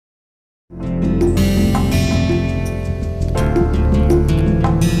So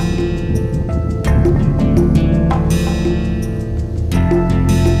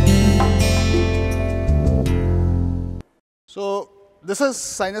this is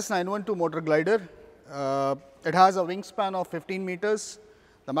Sinus 912 motor glider. It has a wingspan of 15 meters.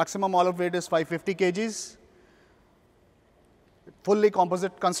 The maximum all-out weight is 550 kgs. Fully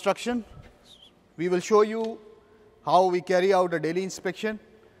composite construction. We will show you how we carry out a daily inspection,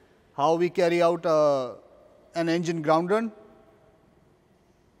 how we carry out an engine ground run,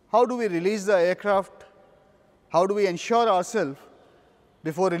 how do we release the aircraft, how do we ensure ourselves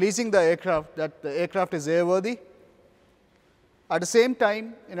before releasing the aircraft that the aircraft is airworthy. At the same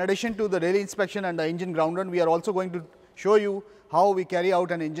time, in addition to the daily inspection and the engine ground run, we are also going to show you how we carry out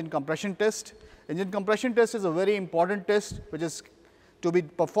an engine compression test. Engine compression test is a very important test which is to be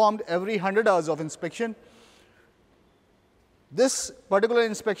performed every 100 hours of inspection. This particular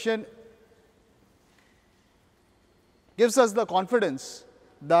inspection gives us the confidence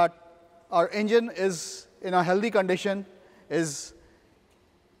that our engine is in a healthy condition, is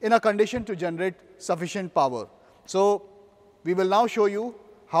in a condition to generate sufficient power. So we will now show you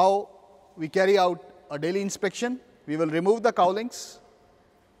how we carry out a daily inspection. We will remove the cowlings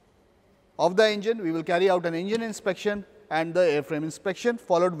of the engine, we will carry out an engine inspection and the airframe inspection,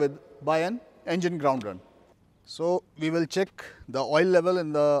 followed by an engine ground run. So we will check the oil level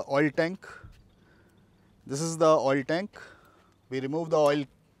in the oil tank. This is the oil tank. We remove the oil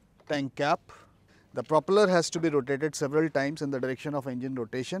tank cap. The propeller has to be rotated several times in the direction of engine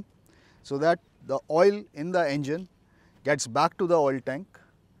rotation, so that the oil in the engine gets back to the oil tank.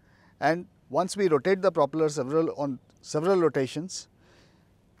 And once we rotate the propeller on several rotations,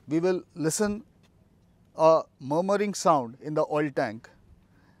 we will listen a murmuring sound in the oil tank.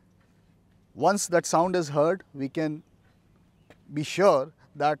 Once that sound is heard, we can be sure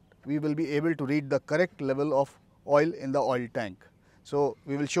that we will be able to read the correct level of oil in the oil tank. So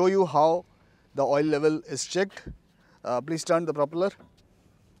we will show you how the oil level is checked. Please turn the propeller.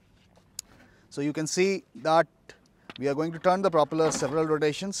 So you can see that we are going to turn the propeller several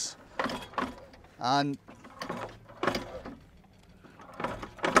rotations, and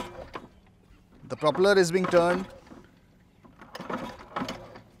the propeller is being turned.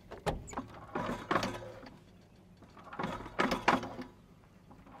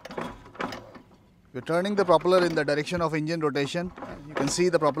 We are turning the propeller in the direction of engine rotation. You can see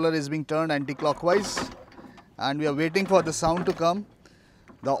the propeller is being turned anti-clockwise, and we are waiting for the sound to come.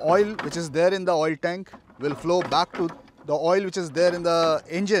 The oil which is there in the oil tank will flow back to the oil which is there in the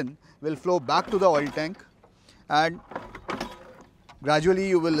engine will flow back to the oil tank, and gradually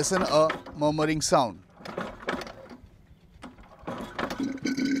you will listen a murmuring sound.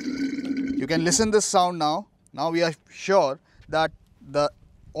 You can listen this sound now. Now we are sure that the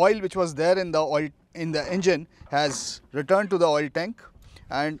oil which was there in the engine has returned to the oil tank.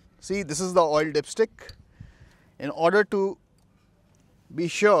 And see, this is the oil dipstick. In order to be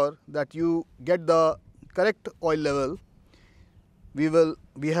sure that you get the correct oil level, we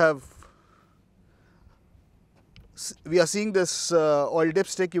are seeing this oil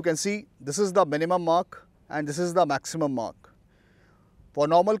dipstick. You can see this is the minimum mark and this is the maximum mark. For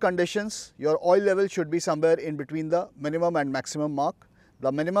normal conditions, your oil level should be somewhere in between the minimum and maximum mark.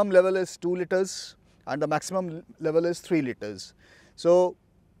 The minimum level is 2 liters and the maximum level is 3 liters. So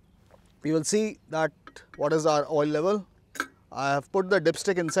we will see that what is our oil level. I have put the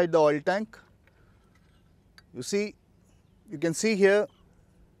dipstick inside the oil tank. You can see here,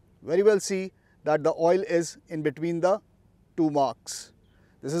 very well see that the oil is in between the two marks.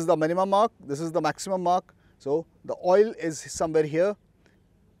 This is the minimum mark, this is the maximum mark. So the oil is somewhere here,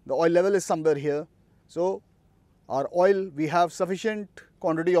 the oil level is somewhere here. So our oil, we have sufficient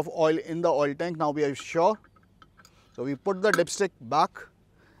quantity of oil in the oil tank. Now we are sure. So we put the dipstick back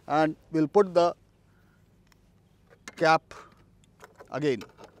and we'll put the cap again.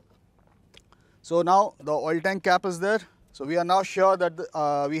 So now the oil tank cap is there. So we are now sure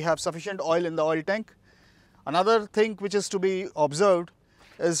that we have sufficient oil in the oil tank. Another thing which is to be observed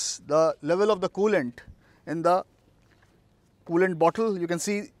is the level of the coolant in the coolant bottle. You can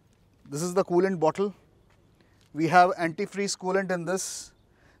see this is the coolant bottle. We have antifreeze coolant in this.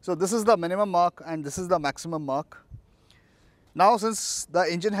 So this is the minimum mark and this is the maximum mark. Now since the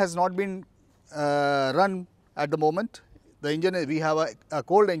engine has not been run at the moment, we have a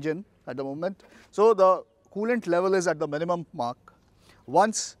cold engine at the moment. So the coolant level is at the minimum mark.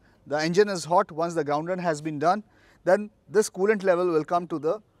 Once the engine is hot, once the ground run has been done, then this coolant level will come to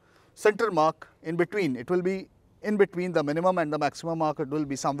the center mark in between. It will be in between the minimum and the maximum mark, it will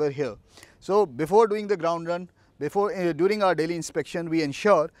be somewhere here. So before doing the ground run, during our daily inspection, we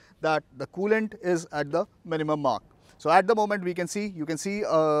ensure that the coolant is at the minimum mark. So at the moment you can see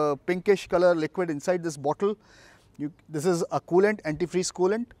a pinkish color liquid inside this bottle. This is a coolant, antifreeze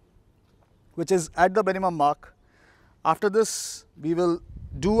coolant, which is at the minimum mark. After this, we will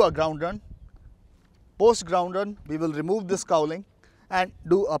do a ground run. Post ground run, we will remove this cowling and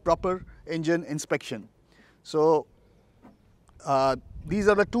do a proper engine inspection. So these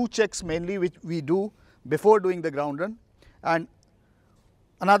are the two checks mainly which we do before doing the ground run. And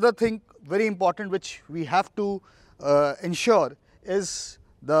another thing very important which we have to ensure is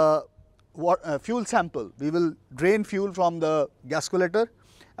the fuel sample. We will drain fuel from the gasculator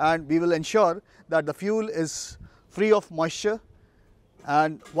and we will ensure that the fuel is free of moisture.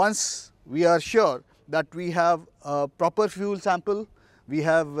 And once we are sure that we have a proper fuel sample, we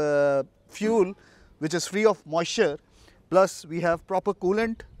have fuel which is free of moisture, plus we have proper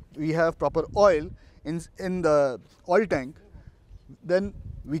coolant, we have proper oil in the oil tank, then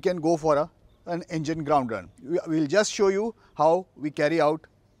we can go for an engine ground run. We will just show you how we carry out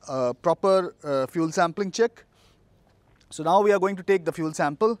a proper fuel sampling check. So now we are going to take the fuel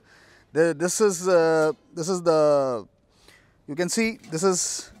sample. This is the, you can see this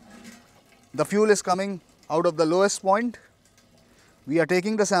is the fuel is coming out of the lowest point. We are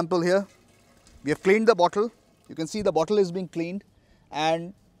taking the sample here. We have cleaned the bottle. You can see the bottle is being cleaned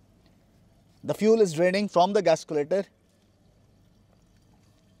and the fuel is draining from the gasculator.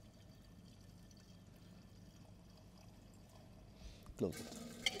 Close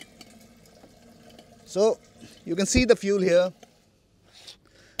it. So you can see the fuel here.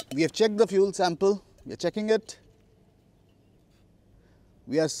 We have checked the fuel sample. We are checking it.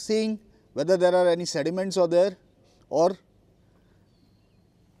 We are seeing whether there are any sediments or there, or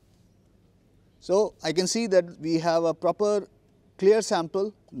so I can see that we have a proper clear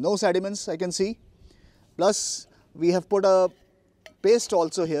sample, no sediments I can see. Plus we have put a paste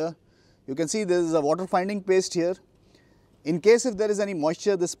also here. You can see there is a water finding paste here. In case if there is any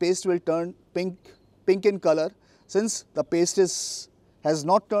moisture, this paste will turn pink in color. Since the paste has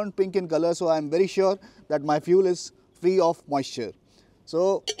not turned pink in color, so I am very sure that my fuel is free of moisture.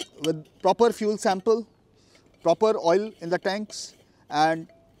 So with proper fuel sample, proper oil in the tanks and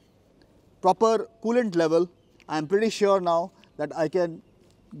proper coolant level, I am pretty sure now that I can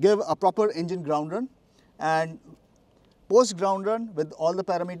give a proper engine ground run. And post ground run, with all the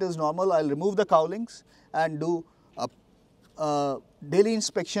parameters normal, I will remove the cowlings and do a daily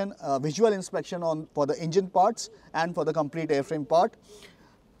inspection, visual inspection for the engine parts and for the complete airframe part.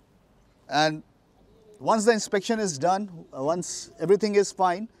 And once the inspection is done, once everything is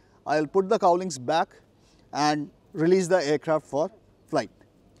fine, I will put the cowlings back and release the aircraft for flight.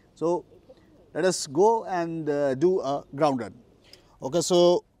 So let us go and do a ground run. Okay,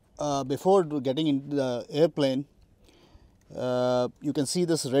 so before getting into the airplane, you can see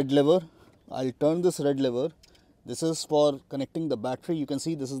this red lever. I will turn this red lever. This is for connecting the battery. You can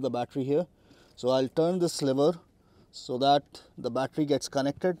see this is the battery here. So I will turn this lever so that the battery gets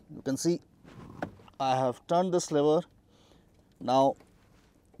connected. You can see I have turned this lever. Now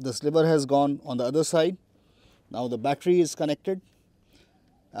this lever has gone on the other side. Now the battery is connected,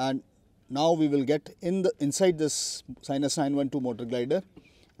 and now we will get inside this Sinus 912 motor glider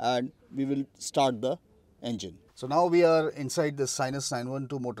and we will start the engine. So now we are inside this Sinus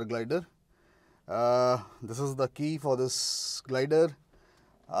 912 motor glider. This is the key for this glider.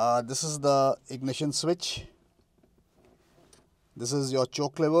 This is the ignition switch. This is your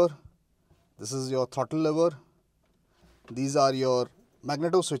choke lever. This is your throttle lever. These are your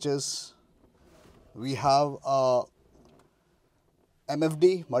magneto switches. We have a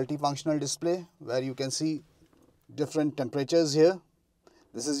MFD, multifunctional display, where you can see different temperatures here.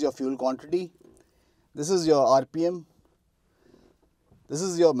 This is your fuel quantity. This is your RPM. This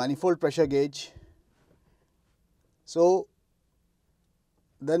is your manifold pressure gauge. So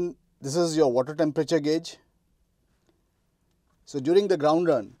then this is your water temperature gauge. So during the ground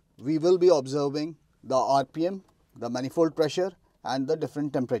run, we will be observing the RPM, the manifold pressure and the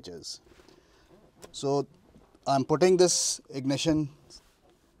different temperatures. So I am putting this ignition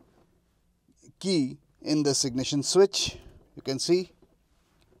key in this ignition switch. You can see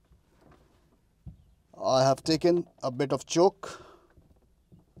I have taken a bit of choke.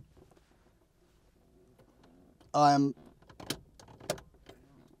 I am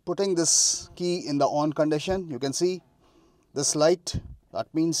putting this key in the on condition. You can see this light,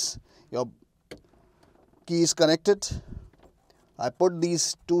 that means your key is connected. I put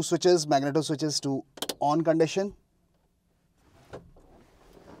these two switches, magneto switches, to on condition,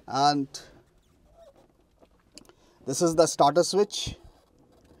 and this is the starter switch.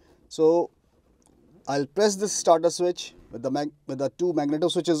 So I'll press this starter switch with the two magneto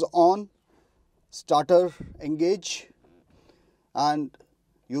switches on, starter engage, and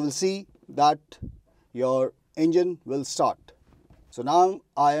you will see that your engine will start. So now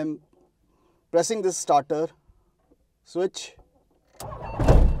I am pressing this starter switch.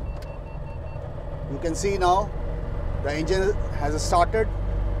 You can see now the engine has started.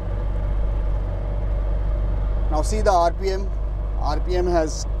 Now see the RPM. RPM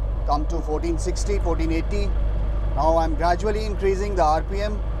has come to 1460, 1480. Now I'm gradually increasing the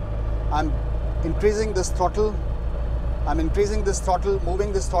RPM. I'm increasing this throttle. I'm increasing this throttle,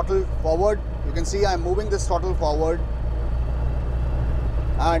 moving this throttle forward. You can see I'm moving this throttle forward.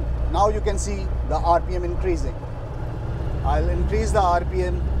 And now you can see the RPM increasing. I'll increase the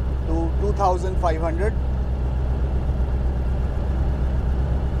RPM to 2500.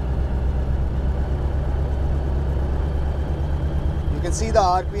 You can see the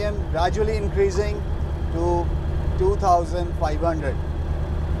RPM gradually increasing to 2500.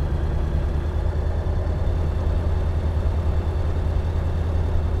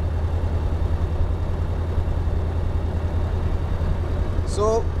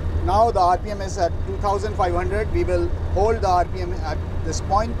 So now the RPM is at 2500. We will hold the RPM at this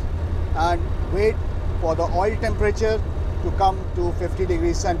point and wait for the oil temperature to come to 50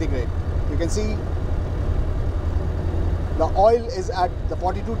 degrees centigrade. You can see the oil is at the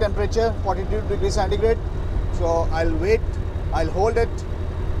 42 temperature, 42 degrees centigrade. So I'll wait, I'll hold it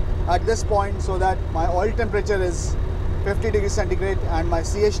at this point so that my oil temperature is 50 degrees centigrade and my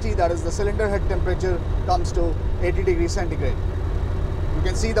CHT, that is the cylinder head temperature, comes to 80 degrees centigrade. You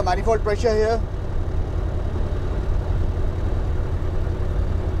can see the manifold pressure here.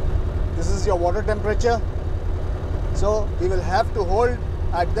 This is your water temperature. So we will have to hold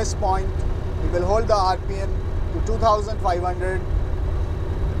at this point, we will hold the RPM to 2500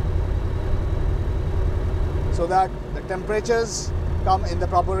 so that the temperatures come in the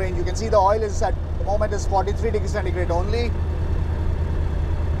proper range. You can see the oil is at the moment is 43 degrees centigrade only.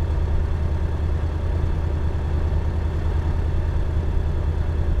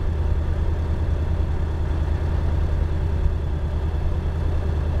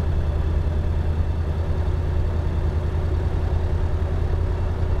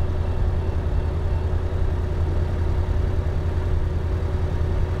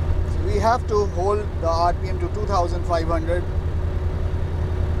 Have to hold the RPM to 2500.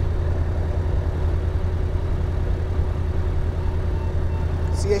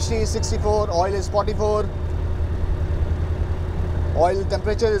 CHT is 64, oil is 44. Oil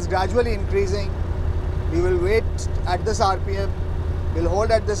temperature is gradually increasing. We will wait at this RPM. We'll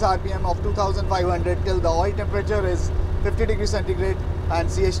hold at this RPM of 2500 till the oil temperature is 50 degrees centigrade and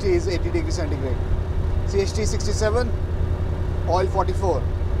CHT is 80 degrees centigrade. CHT 67, oil 44.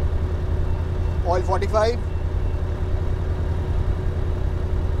 Oil 45,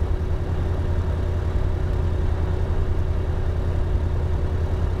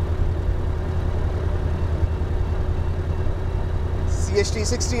 CHT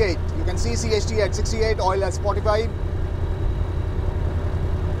 68. You can see CHT at 68, oil at 45.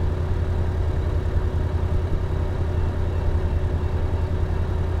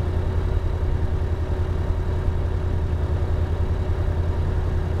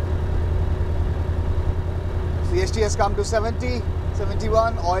 CHT has come to 70,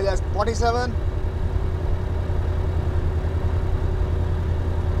 71, oil at 47.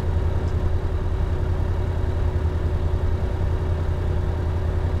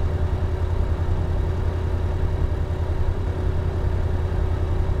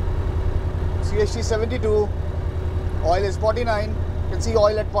 CHT 72, oil is 49. You can see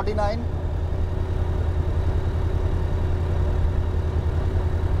oil at 49.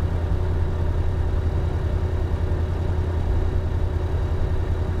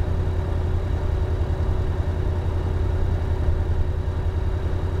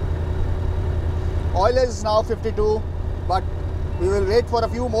 Oil is now 52, but we will wait for a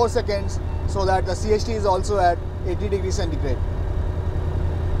few more seconds so that the CHT is also at 80 degrees centigrade.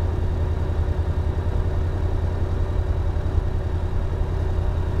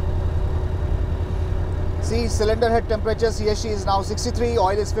 See, cylinder head temperature, CHT is now 63,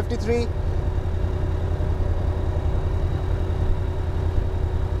 oil is 53.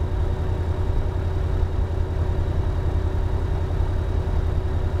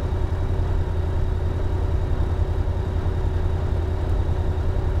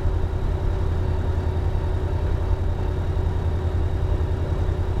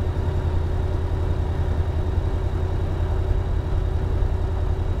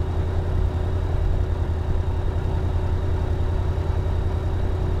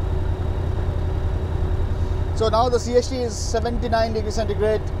 So now the CHT is 79 degrees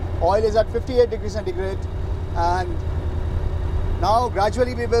centigrade, oil is at 58 degrees centigrade, and now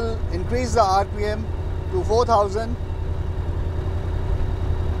gradually we will increase the RPM to 4000.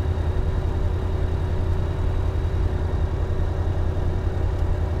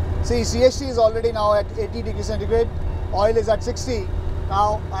 See, CHT is already now at 80 degrees centigrade, oil is at 60.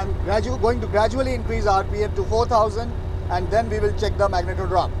 Now I'm going to gradually increase RPM to 4000, and then we will check the magneto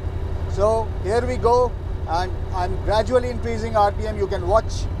drop. So here we go, and I'm gradually increasing RPM. You can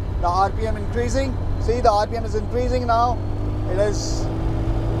watch the RPM increasing. See, the RPM is increasing now. It is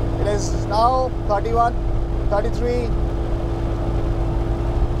now 31, 33. You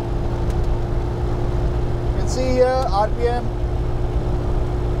can see here RPM.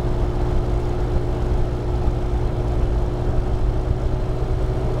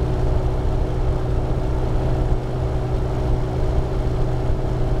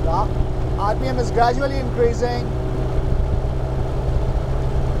 RPM is gradually increasing.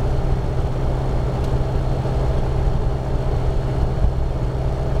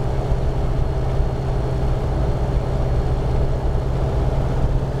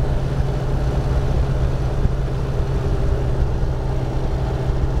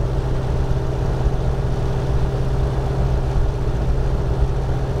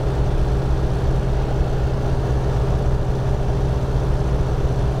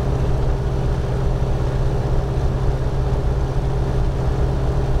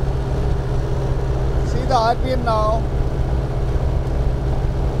 The RPM now.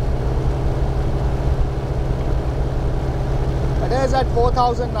 It is at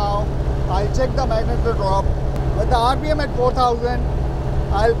 4000 now. I'll check the magneto drop. With the RPM at 4000,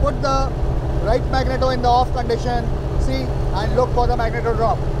 I'll put the right magneto in the off condition. See, and look for the magneto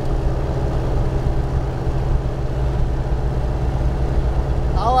drop.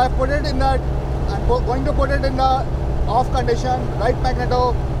 Now I've put it in that. I'm going to put it in the off condition, right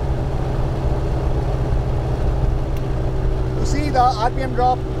magneto. See, the RPM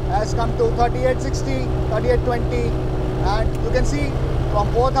drop has come to 3860, 3820, and you can see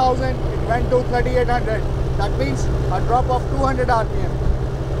from 4000 it went to 3800. That means a drop of 200 RPM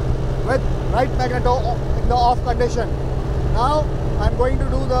with right magneto in the off condition. Now I'm going to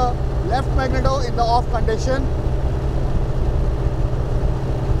do the left magneto in the off condition.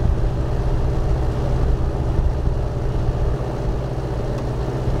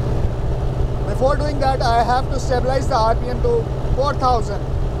 Before doing that, I have to stabilize the RPM to 4000.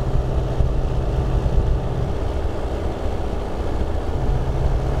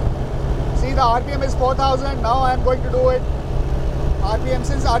 See, the RPM is 4000. Now I am going to do it.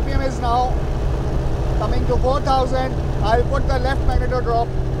 Since RPM is now coming to 4000, I'll put the left magneto drop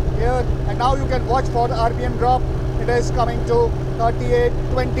here, and now you can watch for the RPM drop. It is coming to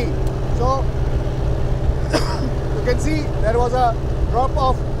 3820. So you can see there was a drop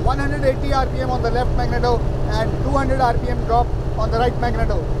of 180 RPM on the left magneto and 200 RPM drop on the right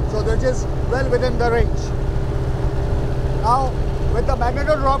magneto. So which is well within the range. Now with the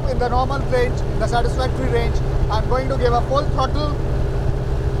magneto drop in the normal range, in the satisfactory range, I'm going to give a full throttle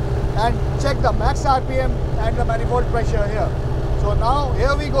and check the max RPM and the manifold pressure here. So now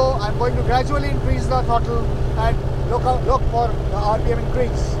here we go. I'm going to gradually increase the throttle and look for the RPM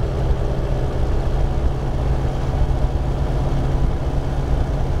increase.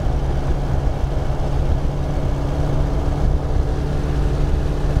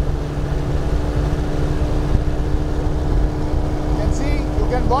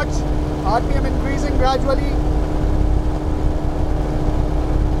 Watch RPM increasing gradually.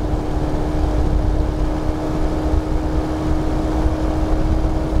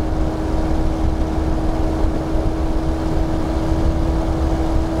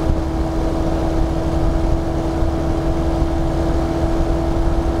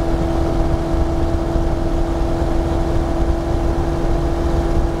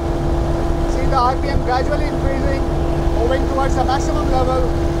 See the RPM gradually increasing, moving towards the maximum level.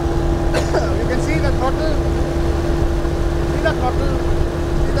 You can see the throttle. See the throttle.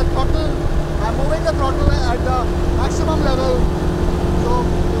 See the throttle. I'm moving the throttle at the maximum level. So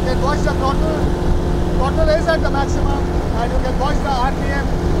you can watch the throttle. Throttle is at the maximum, and you can watch the RPM.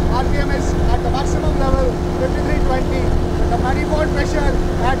 RPM is at the maximum level, 5320. With the manifold pressure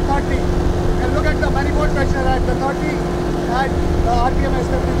at 30. You can look at the manifold pressure at the 30, and the RPM is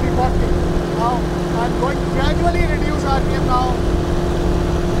 5340. Now I'm going to gradually reduce RPM now.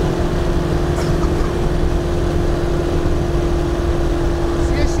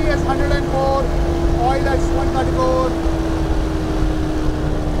 Is 104, oil at 134.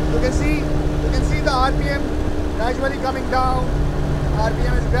 You can see the RPM gradually coming down.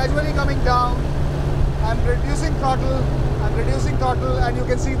 RPM is gradually coming down. I'm reducing throttle, and you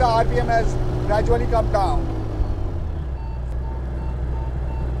can see the RPM has gradually come down.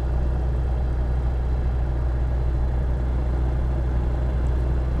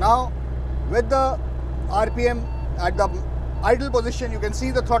 Now, with the RPM at the idle position, you can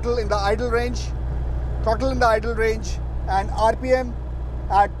see the throttle in the idle range, and RPM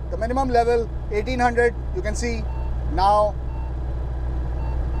at the minimum level 1800. You can see now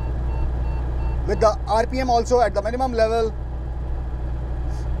with the RPM also at the minimum level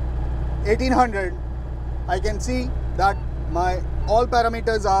 1800, I can see that my all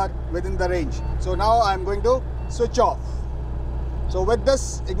parameters are within the range. So now I am going to switch off. So with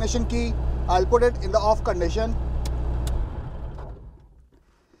this ignition key, I'll put it in the off condition.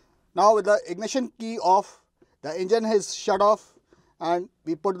 Now with the ignition key off, the engine is shut off and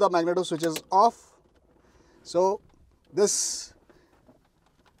we put the magneto switches off. So this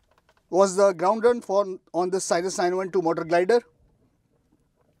was the ground run on this Sinus 912 motor glider.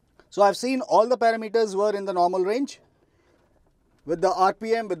 So I've seen all the parameters were in the normal range. With the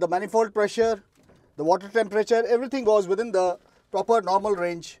RPM, with the manifold pressure, the water temperature, everything was within the proper normal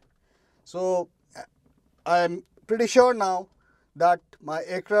range. So I'm pretty sure now that my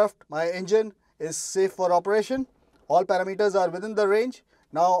aircraft, my engine is safe for operation. All parameters are within the range.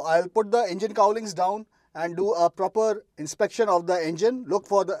 Now I'll put the engine cowlings down and do a proper inspection of the engine. Look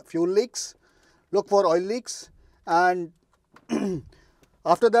for the fuel leaks, look for oil leaks, and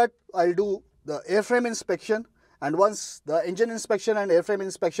after that I'll do the airframe inspection. And once the engine inspection and airframe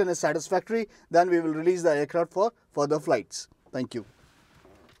inspection is satisfactory, then we will release the aircraft for further flights. Thank you.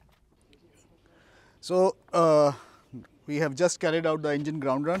 So we have just carried out the engine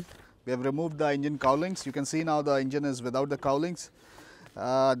ground run. We have removed the engine cowlings. You can see now the engine is without the cowlings.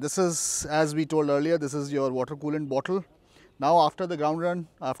 This is, as we told earlier, this is your water coolant bottle. Now after the ground run,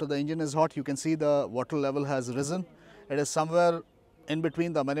 after the engine is hot, you can see the water level has risen. It is somewhere in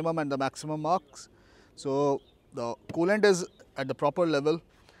between the minimum and the maximum marks. So the coolant is at the proper level.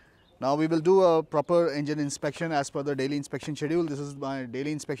 Now we will do a proper engine inspection as per the daily inspection schedule. This is my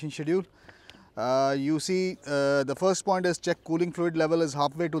daily inspection schedule. You see the first point is check cooling fluid level is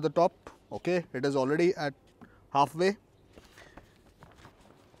halfway to the top. Okay, it is already at halfway.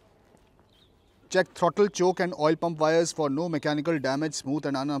 Check throttle, choke and oil pump wires for no mechanical damage, smooth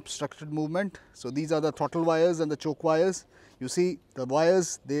and unobstructed movement. So these are the throttle wires and the choke wires. You see the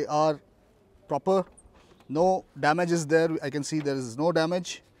wires, they are proper. No damage is there. I can see there is no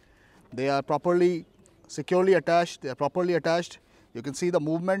damage. They are properly, securely attached. They are properly attached. You can see the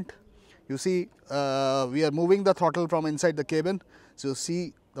movement. You see we are moving the throttle from inside the cabin. So you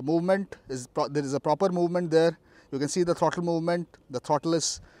see the movement, there is a proper movement there. You can see the throttle movement. The throttle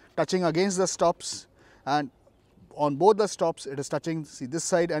is touching against the stops, and on both the stops it is touching, see this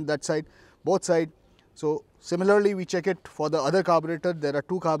side and that side, both side. So similarly we check it for the other carburetor. There are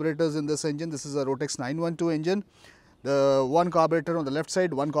two carburetors in this engine. This is a Rotex 912 engine. The one carburetor on the left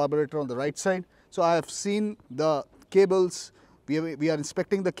side, one carburetor on the right side. So I have seen the cables. We are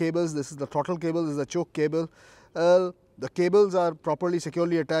inspecting the cables. This is the throttle cable, this is the choke cable. The cables are properly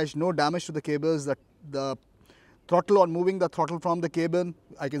securely attached, no damage to the cables. The throttle, on moving the throttle from the cabin,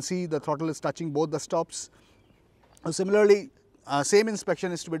 I can see the throttle is touching both the stops. Similarly, same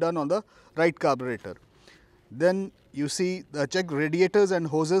inspection is to be done on the right carburetor. Then you see the check radiators and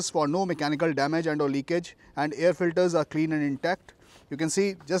hoses for no mechanical damage and or leakage, and air filters are clean and intact. You can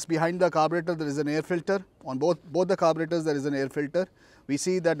see just behind the carburetor there is an air filter. On both the carburetors there is an air filter. We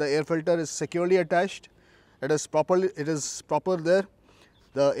see that the air filter is securely attached. It is proper there.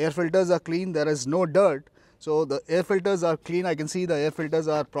 The air filters are clean. There is no dirt. So the air filters are clean. I can see the air filters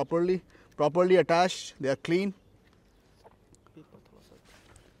are properly attached. They are clean.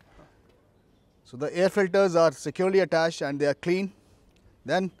 So the air filters are securely attached and they are clean.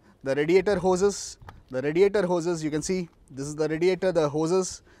 Then the radiator hoses. The radiator hoses, you can see this is the radiator, the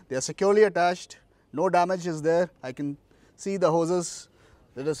hoses, they are securely attached. No damage is there. I can see the hoses.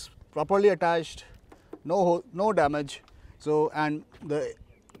 It is properly attached. No damage. So, and the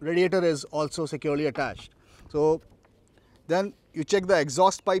radiator is also securely attached. So then you check the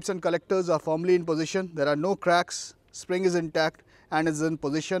exhaust pipes and collectors are firmly in position. There are no cracks. Spring is intact and is in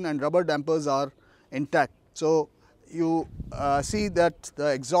position, and rubber dampers are intact. So you see that the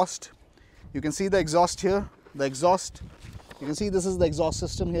exhaust, you can see the exhaust here, the exhaust, you can see this is the exhaust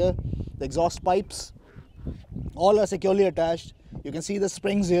system here, the exhaust pipes, all are securely attached. You can see the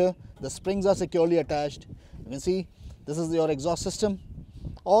springs here, the springs are securely attached. You can see this is your exhaust system.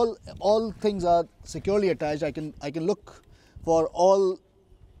 All things are securely attached. I can look for all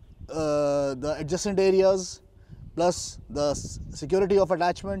the adjacent areas plus the security of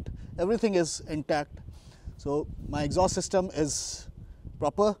attachment. Everything is intact. So my exhaust system is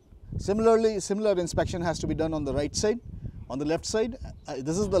proper. Similarly, similar inspection has to be done on the right side, on the left side.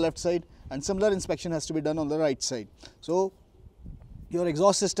 This is the left side, and similar inspection has to be done on the right side. So your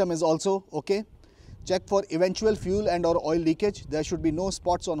exhaust system is also okay. Check for eventual fuel and or oil leakage. There should be no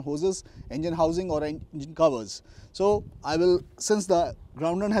spots on hoses, engine housing or engine covers. So I will, since the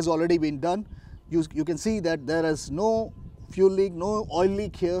ground run has already been done, you can see that there is no fuel leak, no oil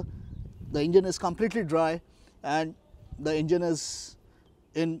leak here. The engine is completely dry and the engine is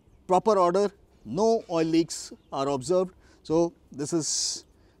in proper order. No oil leaks are observed. So this is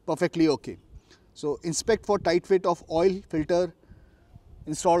perfectly okay. So inspect for tight fit of oil filter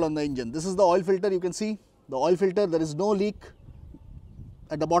installed on the engine. This is the oil filter. You can see the oil filter, there is no leak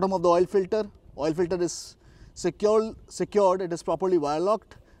at the bottom of the oil filter. Oil filter is secured, it is properly wire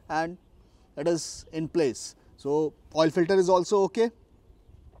locked and it is in place. So oil filter is also okay.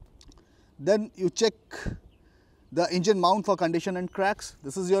 Then you check the engine mount for condition and cracks.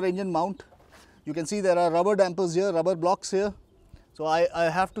 This is your engine mount. You can see there are rubber dampers here, rubber blocks here. So I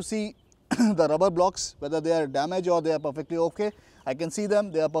have to see the rubber blocks, whether they are damaged or they are perfectly okay. I can see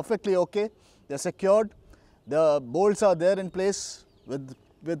them, they are perfectly okay, they are secured, the bolts are there in place with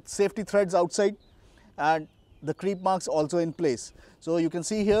safety threads outside and the creep marks also in place. So you can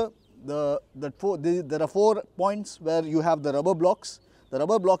see here there are 4 points where you have the rubber blocks. The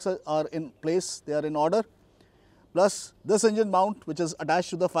rubber blocks are in place, they are in order. Plus this engine mount which is attached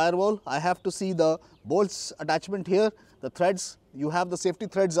to the firewall, I have to see the bolts attachment here, the threads, you have the safety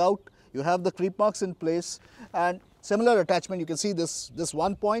threads out, you have the creep marks in place and similar attachment. You can see this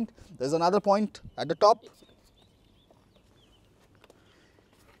one point, there is another point at the top.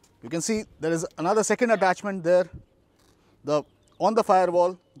 You can see there is another second attachment there on the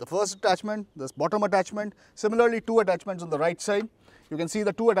firewall, the first attachment, this bottom attachment, similarly 2 attachments on the right side. You can see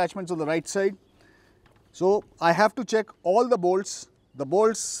the 2 attachments on the right side. So I have to check all the bolts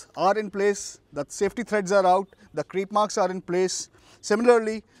are in place, the safety threads are out, the creep marks are in place.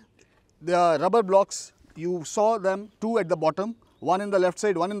 Similarly, the rubber blocks, you saw them 2 at the bottom, 1 in the left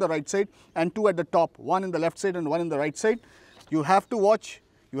side, 1 in the right side and 2 at the top, 1 in the left side and 1 in the right side. You have to watch,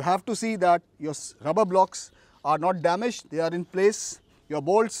 you have to see that your rubber blocks are not damaged, they are in place. Your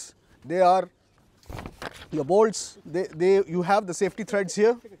bolts, you have the safety threads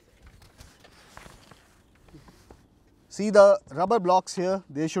here. See the rubber blocks here,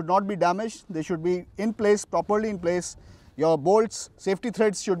 they should not be damaged, they should be in place, properly in place. Your bolts, safety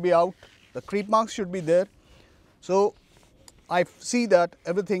threads should be out, the creep marks should be there. So I see that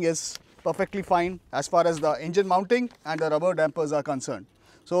everything is perfectly fine as far as the engine mounting and the rubber dampers are concerned.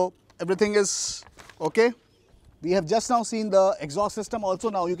 So everything is okay. We have just now seen the exhaust system also.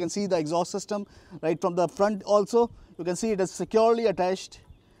 Now you can see the exhaust system right from the front also. You can see it is securely attached,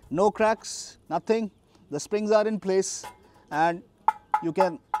 no cracks, nothing. The springs are in place and you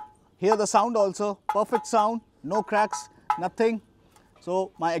can hear the sound also, perfect sound, no cracks, nothing.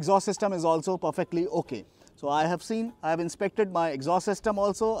 So my exhaust system is also perfectly okay. So I have inspected my exhaust system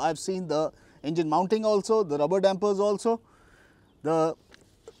also, I have seen the engine mounting also, the rubber dampers also, the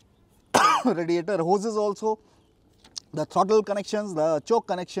radiator hoses also, the throttle connections, the choke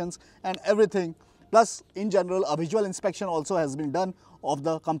connections and everything. Plus in general a visual inspection also has been done of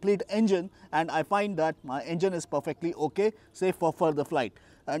the complete engine and I find that my engine is perfectly okay, safe for further flight.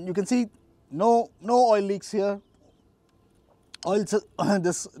 And you can see no oil leaks here. This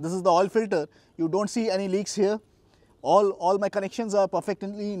is the oil filter. You don't see any leaks here. All my connections are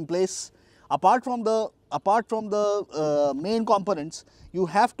perfectly in place. Apart from the main components, you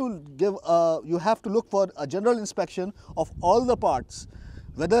have to look for a general inspection of all the parts,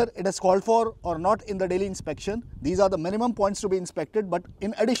 whether it is called for or not in the daily inspection. These are the minimum points to be inspected, but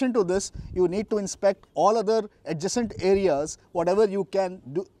in addition to this, you need to inspect all other adjacent areas, whatever you can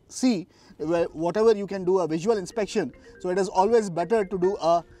whatever you can do a visual inspection. So it is always better to do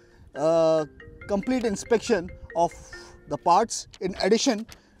a complete inspection of the parts in addition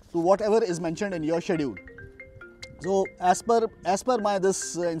to whatever is mentioned in your schedule. So as per my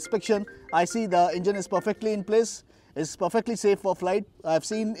this inspection, I see the engine is perfectly in place, is perfectly safe for flight. I have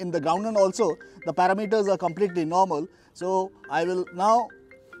seen in the ground run also the parameters are completely normal. So I will now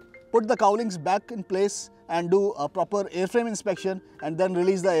put the cowlings back in place and do a proper airframe inspection and then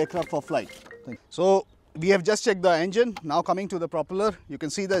release the aircraft for flight. So we have just checked the engine. Now coming to the propeller, you can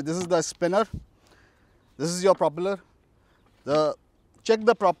see that this is the spinner. This is your propeller. Check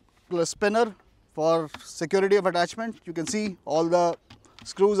the propeller spinner for security of attachment. You can see all the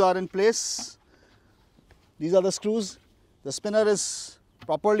screws are in place. These are the screws. The spinner is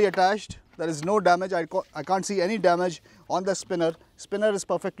properly attached. There is no damage. I can't see any damage on the spinner. Spinner is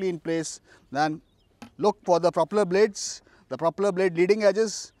perfectly in place. Then look for the propeller blades, the propeller blade leading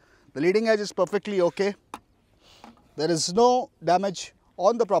edges. The leading edge is perfectly okay. There is no damage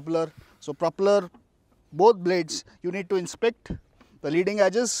on the propeller. So propeller, both blades, you need to inspect the leading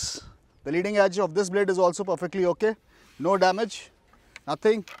edges. The leading edge of this blade is also perfectly okay. No damage,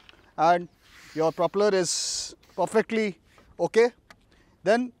 nothing, and your propeller is perfectly okay.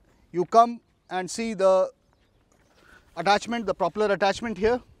 Then you come and see the attachment, the propeller attachment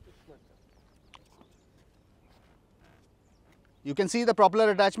here. You can see the propeller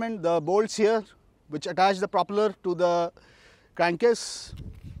attachment, the bolts here which attach the propeller to the crankcase.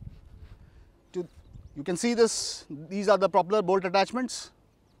 You can see this, these are the propeller bolt attachments.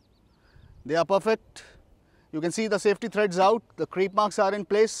 They are perfect. You can see the safety threads out, the creep marks are in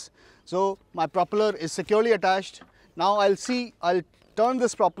place. So my propeller is securely attached. Now I'll turn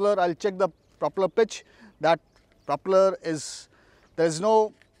this propeller, I'll check the propeller pitch. That propeller is, there is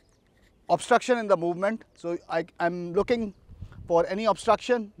no obstruction in the movement. So I'm looking for any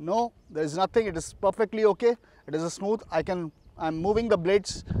obstruction. No, there is nothing. It is perfectly okay. It is a smooth. I'm moving the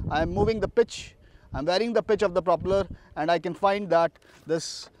blades. I'm moving the pitch. I'm varying the pitch of the propeller, and I can find that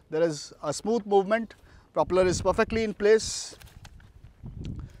there is a smooth movement. Propeller is perfectly in place.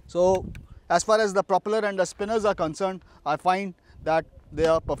 So as far as the propeller and the spinners are concerned, I find that they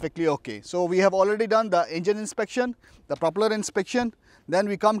are perfectly okay. So we have already done the engine inspection, the propeller inspection. Then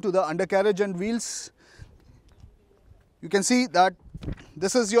we come to the undercarriage and wheels. You can see that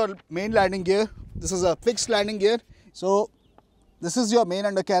this is your main landing gear. This is a fixed landing gear. So this is your main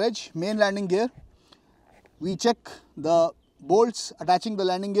undercarriage, main landing gear. We check the bolts attaching the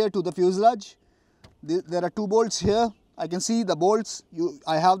landing gear to the fuselage. There are two bolts here. I can see the bolts.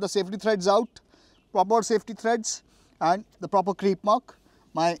 I have the safety threads out, proper safety threads and the proper creep mark.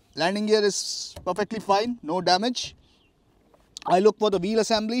 My landing gear is perfectly fine, no damage. I look for the wheel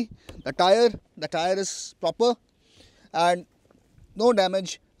assembly, the tire is proper and no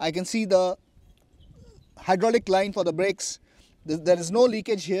damage. I can see the hydraulic line for the brakes. There is no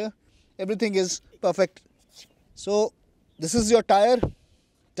leakage here. Everything is perfect. So this is your tire.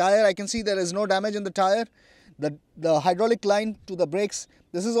 I can see there is no damage in the tire. The hydraulic line to the brakes,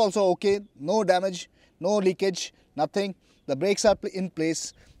 this is also okay. No damage, no leakage, nothing. The brakes are in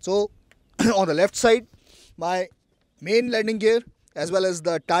place. So on the left side, my main landing gear as well as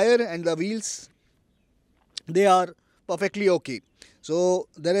the tire and the wheels, they are perfectly okay. So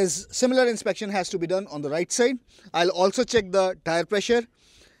there is similar inspection has to be done on the right side. I'll also check the tire pressure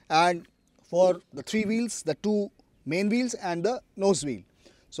and for the three wheels, the two main wheels and the nose wheel.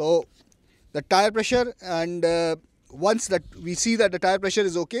 So the tire pressure, and once that we see that the tire pressure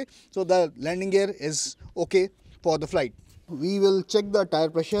is okay, so the landing gear is okay for the flight. We will check the tire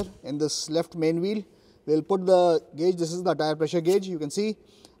pressure in this left main wheel. We'll put the gauge. This is the tire pressure gauge, you can see,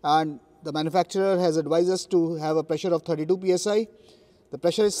 and the manufacturer has advised us to have a pressure of 32 psi. The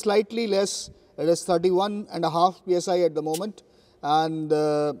pressure is slightly less. It is 31.5 psi at the moment, and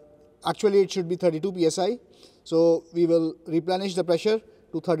actually it should be 32 psi. So we will replenish the pressure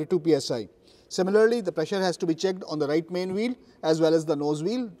to 32 psi. Similarly, the pressure has to be checked on the right main wheel as well as the nose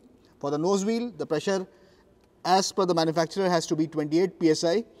wheel. For the nose wheel, the pressure as per the manufacturer has to be 28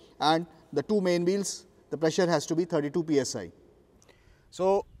 psi, and the two main wheels, the pressure has to be 32 psi.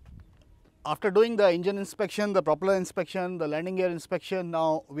 So after doing the engine inspection, the propeller inspection, the landing gear inspection,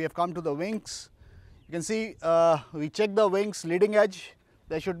 now we have come to the wings. You can see we check the wings leading edge.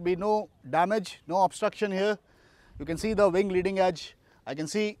 There should be no damage, no obstruction here. You can see the wing leading edge. I can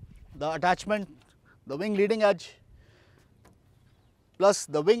see the attachment, the wing leading edge plus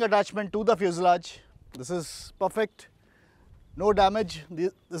the wing attachment to the fuselage. This is perfect, no damage.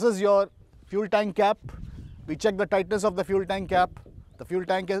 This is your fuel tank cap. We check the tightness of the fuel tank cap. The fuel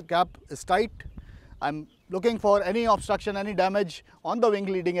tank cap is tight. I'm looking for any obstruction, any damage on the wing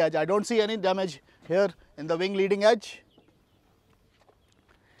leading edge. I don't see any damage here in the wing leading edge.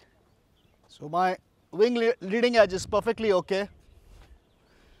 So my wing leading edge is perfectly okay.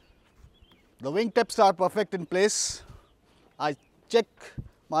 The wing tips are perfect in place. I check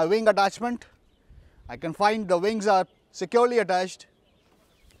my wing attachment. I can find the wings are securely attached.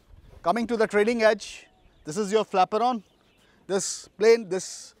 Coming to the trailing edge, this is your flaperon. This plane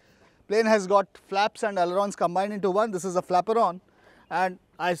has got flaps and ailerons combined into one. This is a flaperon, and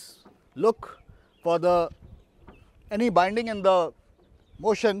I look for any binding in the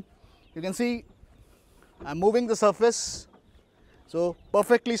motion. You can see I'm moving the surface. So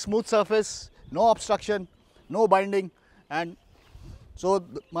perfectly smooth surface, no obstruction, no binding, and so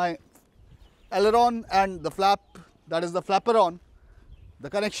my aileron and the flap, that is the flaperon, the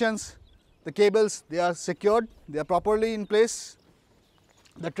connections, the cables, they are secured, they are properly in place.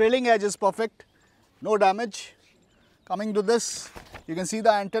 The trailing edge is perfect, no damage. Coming to this, you can see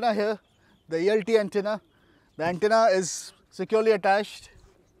the antenna here, the ELT antenna. The antenna is securely attached,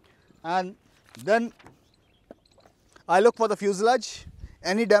 and then I look for the fuselage.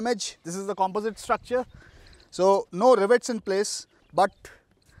 Any damage? This is the composite structure, so no rivets in place, but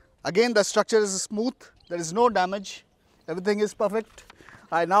again the structure is smooth, there is no damage, everything is perfect.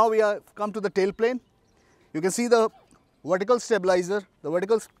 Now we have come to the tail plane. You can see the vertical stabilizer. The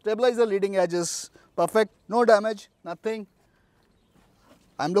vertical stabilizer leading edge is perfect, no damage, nothing.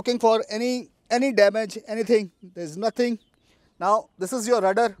 I am looking for any damage, anything, there is nothing. Now this is your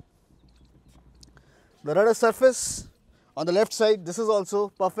rudder. The rudder surface on the left side, this is also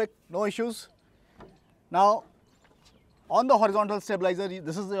perfect, no issues. Now on the horizontal stabilizer,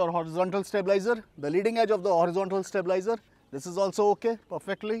 this is your horizontal stabilizer, the leading edge of the horizontal stabilizer, this is also okay,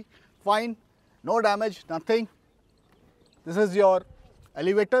 perfectly fine, no damage, nothing. This is your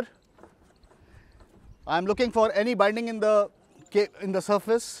elevator. I am looking for any binding in the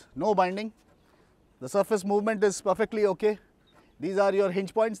surface, no binding. The surface movement is perfectly okay. These are your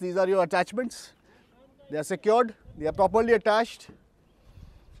hinge points, these are your attachments. They are secured, they are properly attached.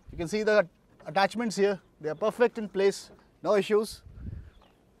 You can see the attachments here, they are perfect in place, no issues.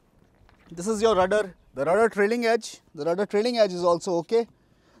 This is your rudder, the rudder trailing edge. The rudder trailing edge is also okay.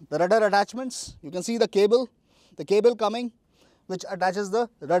 The rudder attachments, you can see the cable coming, which attaches the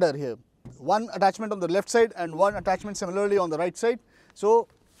rudder here. One attachment on the left side and one attachment similarly on the right side. So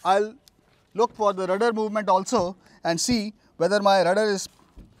I'll look for the rudder movement also and see whether my rudder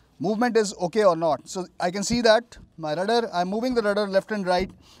movement is okay or not. So I can see that my rudder, I'm moving the rudder left and right,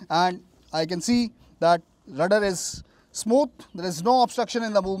 and I can see that rudder is smooth. There is no obstruction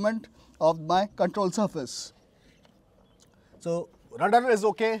in the movement of my control surface. So rudder is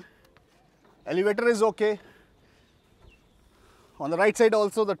okay, elevator is okay. On the right side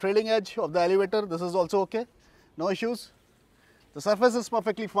also, the trailing edge of the elevator, this is also okay, no issues. The surface is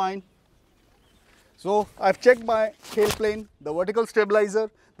perfectly fine. So I've checked my tail plane, the vertical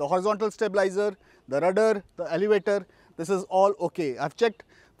stabilizer, the horizontal stabilizer, the rudder, the elevator, this is all okay. I've checked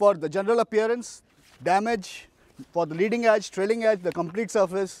for the general appearance, damage, for the leading edge, trailing edge, the complete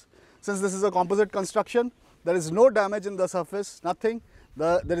surface. Since this is a composite construction, there is no damage in the surface, nothing.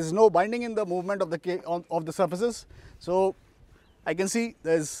 There is no binding in the movement of the surfaces. So I can see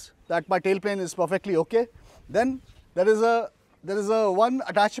that my tail plane is perfectly okay. Then there is a one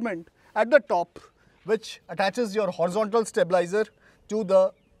attachment at the top which attaches your horizontal stabilizer to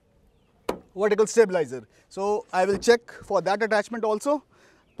the vertical stabilizer. So I will check for that attachment also.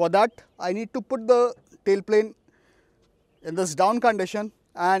 For that I need to put the tail plane in this down condition,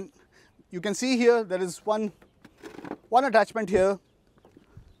 and you can see here there is one attachment here.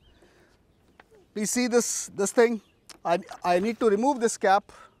 Please see this thing. I need to remove this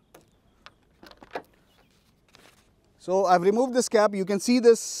cap. So I have removed this cap. You can see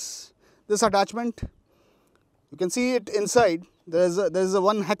this attachment. You can see it inside. There is a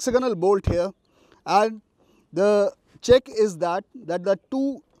one hexagonal bolt here, and the check is that the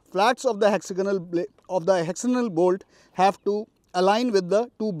two flats of the hexagonal bolt have to align with the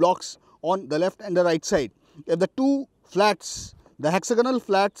two blocks on the left and the right side. If the two flats, the hexagonal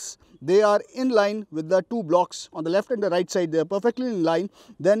flats, they are in line with the two blocks on the left and the right side, they are perfectly in line,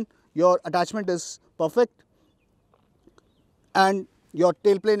 then your attachment is perfect and your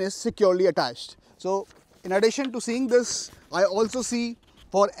tail plane is securely attached. So in addition to seeing this, I also see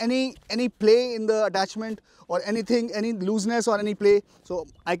for any play in the attachment or anything, any looseness or any play. So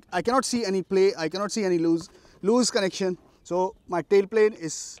I cannot see any play, I cannot see any loose connection. So my tail plane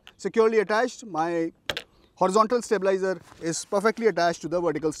is securely attached. My horizontal stabilizer is perfectly attached to the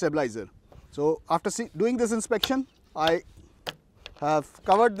vertical stabilizer. So after doing this inspection, I have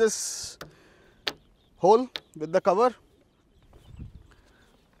covered this hole with the cover.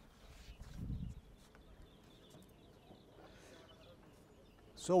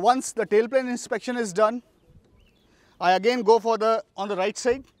 So once the tail plane inspection is done, I again go for on the right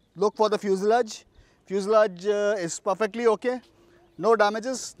side, look for the fuselage. Fuselage is perfectly okay, no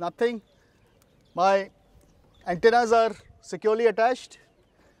damages, nothing. My antennas are securely attached.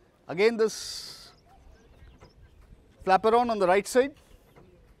 Again this flaperon on the right side,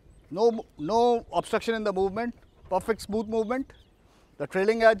 no obstruction in the movement, perfect smooth movement. The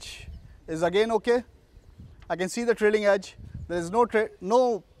trailing edge is again okay. I can see the trailing edge. There is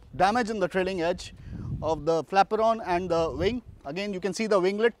no damage in the trailing edge of the flaperon and the wing. Again you can see the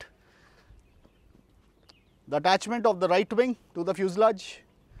winglet, the attachment of the right wing to the fuselage,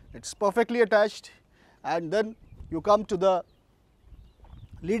 it's perfectly attached. And then you come to the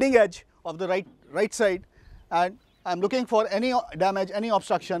leading edge of the right side, and I'm looking for any damage, any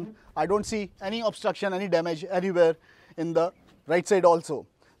obstruction. I don't see any obstruction, any damage anywhere in the right side also.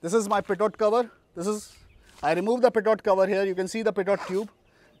 This is my pitot cover. I removed the pitot cover here. You can see the pitot tube.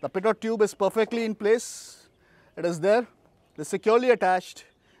 The pitot tube is perfectly in place. It is there. It is securely attached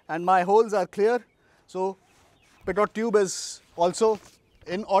and my holes are clear. So pitot tube is also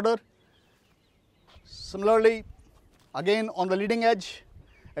in order. Similarly, again on the leading edge,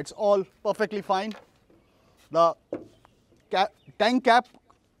 it's all perfectly fine. The tank cap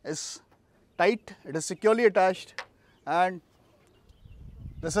is tight, it is securely attached, and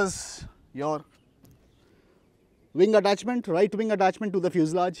this is your wing attachment, right wing attachment to the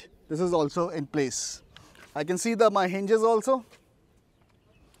fuselage. This is also in place. I can see my hinges also.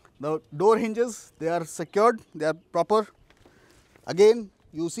 The door hinges, they are secured, they are proper. Again,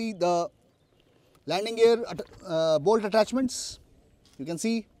 you see the landing gear bolt attachments. You can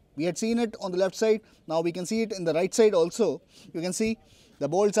see we had seen it on the left side, now we can see it in the right side also. You can see the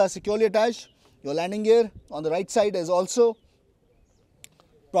bolts are securely attached. Your landing gear on the right side is also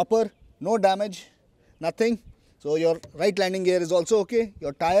proper, no damage, nothing. So your right landing gear is also okay,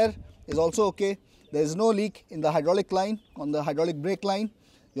 your tire is also okay. There is no leak in the hydraulic line, on the hydraulic brake line.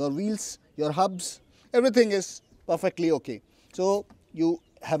 Your wheels, your hubs, everything is perfectly okay. So you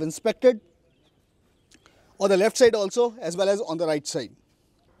have inspected on the left side also as well as on the right side.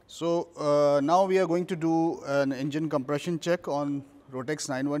 So now we are going to do an engine compression check on Rotex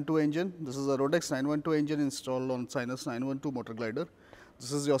 912 engine. This is a Rotex 912 engine installed on Sinus 912 motor glider.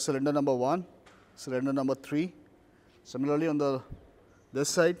 This is your cylinder number 1, cylinder number 3. Similarly on this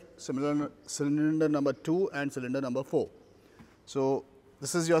side, cylinder number 2 and cylinder number 4. So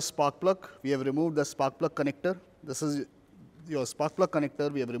this is your spark plug. We have removed the spark plug connector. This is your spark plug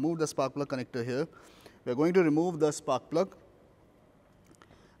connector. We have removed the spark plug connector here. We are going to remove the spark plug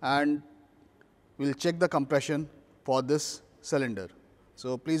and we will check the compression for this cylinder.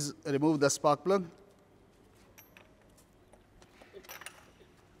 So please remove the spark plug.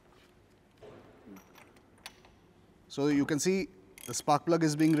 So you can see the spark plug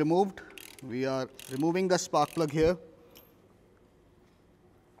is being removed. We are removing the spark plug here.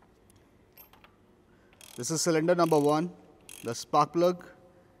 This is cylinder number 1. The spark plug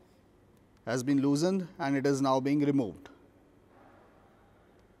has been loosened and it is now being removed.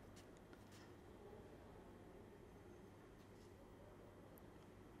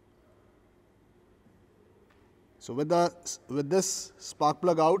 So with this spark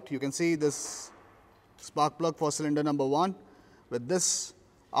plug out, you can see this spark plug for cylinder number 1. With this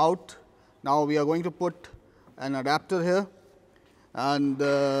out, now we are going to put an adapter here, and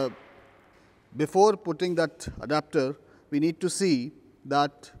before putting that adapter, we need to see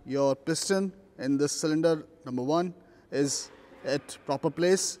that your piston in this cylinder number 1 is at proper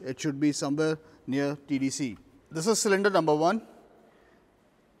place. It should be somewhere near TDC. This is cylinder number 1.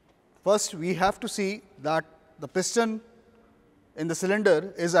 First, we have to see that the piston in the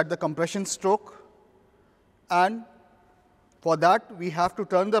cylinder is at the compression stroke, and for that we have to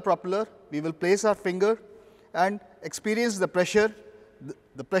turn the propeller. We will place our finger and experience the pressure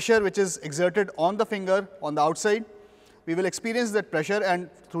which is exerted on the finger on the outside. We will experience that pressure, and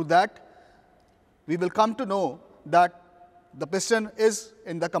through that we will come to know that the piston is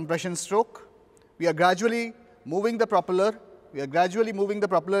in the compression stroke. We are gradually moving the propeller. We are gradually moving the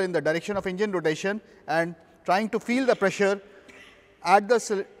propeller in the direction of engine rotation and trying to feel the pressure at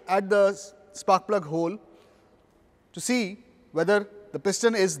the spark plug hole to see whether the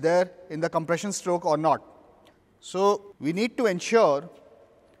piston is there in the compression stroke or not. So we need to ensure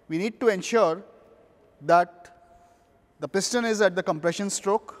that the piston is at the compression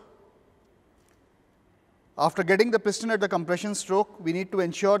stroke. After getting the piston at the compression stroke, we need to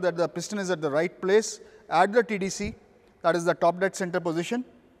ensure that the piston is at the right place at the TDC, that is the top dead center position.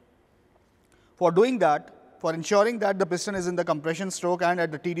 For doing that, for ensuring that the piston is in the compression stroke and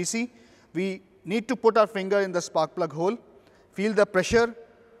at the TDC, we need to put our finger in the spark plug hole, feel the pressure,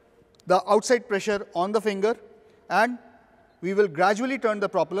 the outside pressure on the finger, and we will gradually turn the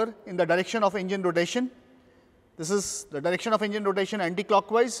propeller in the direction of engine rotation. This is the direction of engine rotation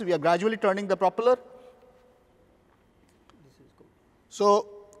anti-clockwise. We are gradually turning the propeller. So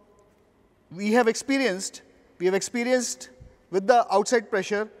we have experienced with the outside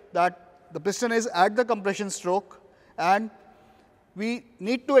pressure that the piston is at the compression stroke, and we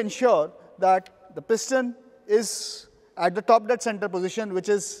need to ensure that the piston is at the top dead center position, which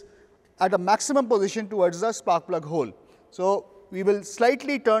is at a maximum position towards the spark plug hole. So we will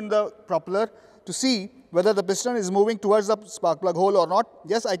slightly turn the propeller to see whether the piston is moving towards the spark plug hole or not.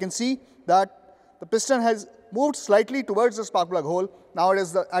 Yes, I can see that the piston has moved slightly towards the spark plug hole. Now it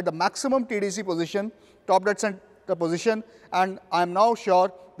is at the maximum TDC position, top dead the position, and I am now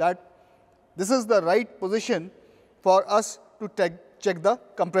sure that this is the right position for us to check the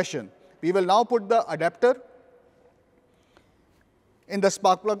compression. We will now put the adapter in the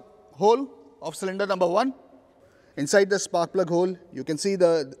spark plug hole of cylinder number 1. Inside the spark plug hole, you can see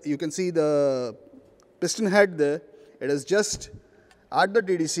the piston head there. It is just at the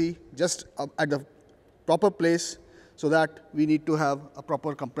DDC, just at the proper place, so that we need to have a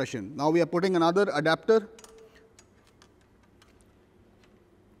proper compression. Now we are putting another adapter.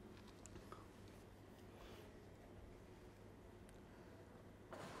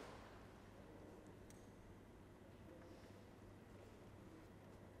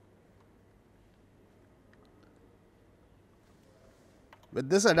 With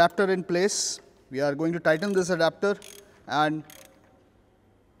this adapter in place, we are going to tighten this adapter, and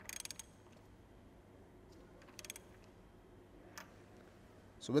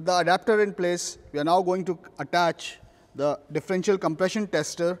so with the adapter in place, we are now going to attach the differential compression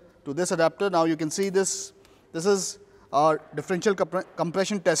tester to this adapter. Now you can see this is our differential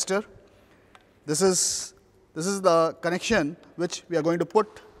compression tester. This is the connection which we are going to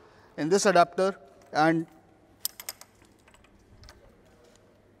put in this adapter, and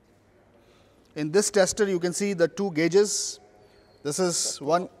in this tester you can see the 2 gauges. This is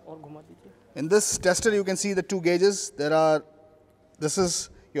one. In this tester you can see the 2 gauges. This is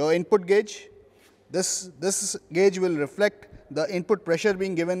your input gauge. This gauge will reflect the input pressure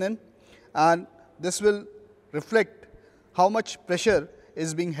being given in, and this will reflect how much pressure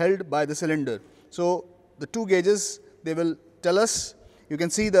is being held by the cylinder. So the 2 gauges, they will tell us. You can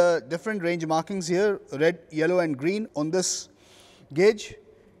see the different range markings here, red, yellow and green on this gauge.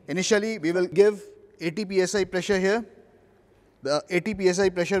 Initially we will give 80 psi pressure here. The 80 psi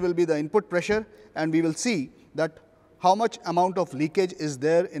pressure will be the input pressure, and we will see that how much amount of leakage is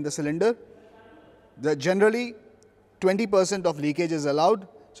there in the cylinder. Generally 20% of leakage is allowed,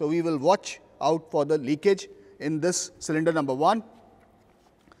 so we will watch out for the leakage in this cylinder number 1.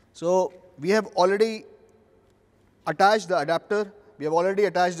 So we have already attached the adapter, we have already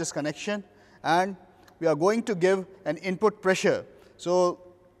attached this connection, and we are going to give an input pressure. So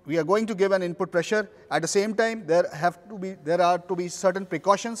we are going to give an input pressure. At the same time, there are to be certain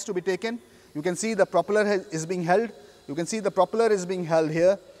precautions to be taken. You can see the propeller is being held. You can see the propeller is being held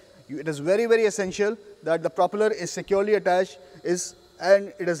here. It is very, very essential that the propeller is securely attached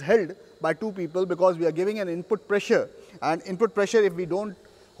and it is held by 2 people, because we are giving an input pressure. And input pressure, if we don't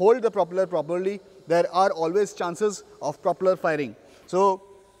hold the propeller properly, there are always chances of propeller firing. So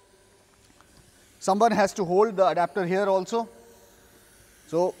someone has to hold the adapter here also.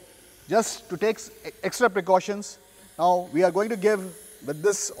 So just to take extra precautions, now we are going to give, with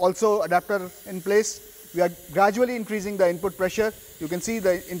this also adapter in place, we are gradually increasing the input pressure. You can see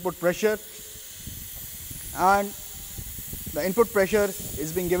the input pressure, and the input pressure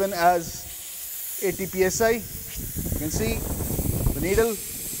is being given as 80 psi. You can see the needle.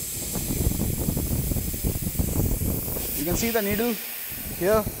 You can see the needle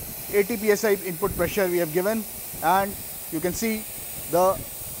here, 80 psi input pressure we have given, and you can see the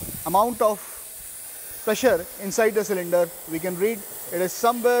amount of pressure inside the cylinder. We can read it is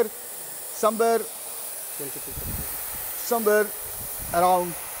somewhere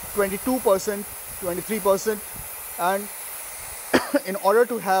around 22%, 23%, and in order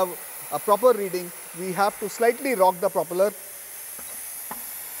to have a proper reading, we have to slightly rock the propeller.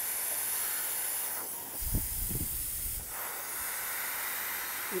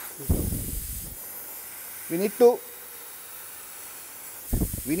 We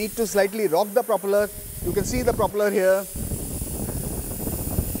need to slightly rock the propeller. You can see the propeller here.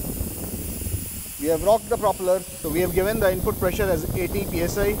 We have rocked the propeller, so we have given the input pressure as 80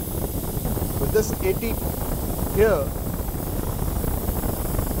 psi. With this 80 here,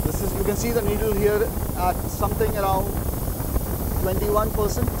 you can see the needle here at something around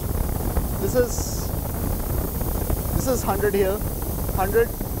 21%. This is 100 here. 100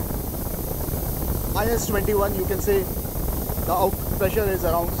 minus 21, you can say the output pressure is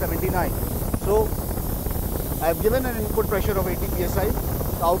around 79. So I have given an input pressure of 80 psi.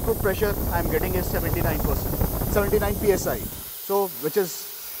 The output pressure I am getting is 79 psi. So which is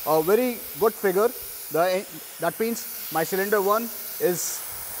a very good figure. That means my cylinder 1 is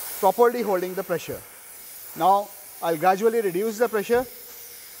properly holding the pressure. Now I'll gradually reduce the pressure,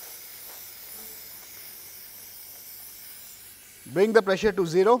 bring the pressure to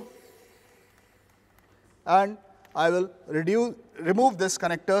 0, and I will remove this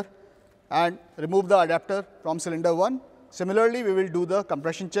connector and remove the adapter from cylinder 1. Similarly, we will do the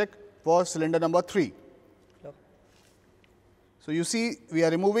compression check for cylinder number 3. So you see, we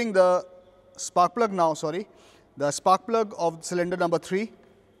are removing the spark plug now, the spark plug of cylinder number 3.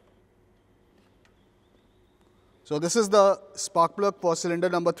 So this is the spark plug for cylinder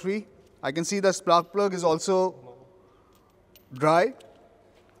number 3. I can see the spark plug is also dry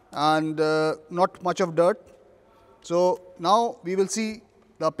and not much of dirt. So now we will see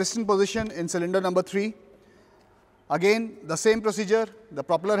the piston position in cylinder number 3. Again, the same procedure, the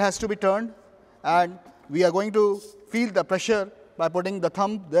propeller has to be turned and we are going to feel the pressure by putting the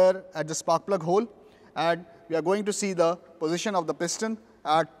thumb there at the spark plug hole, and we are going to see the position of the piston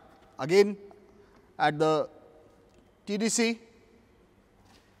again at the TDC.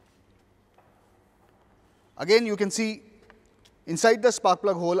 Again, you can see inside the spark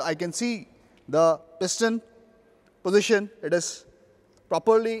plug hole, I can see the piston position. It is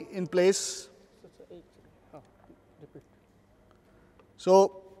properly in place.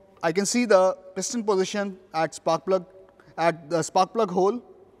 So I can see the piston position at the spark plug hole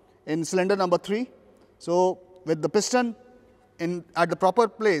in cylinder number 3. So with the piston at the proper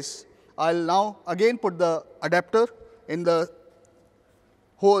place, I will now again put the adapter in the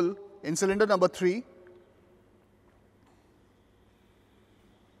hole in cylinder number 3.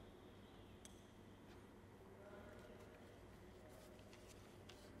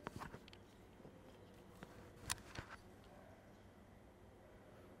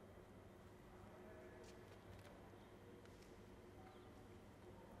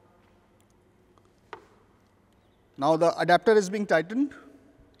 Now the adapter is being tightened.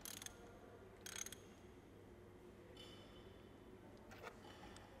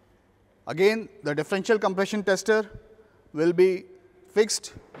 Again, the differential compression tester will be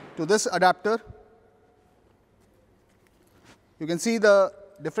fixed to this adapter. You can see the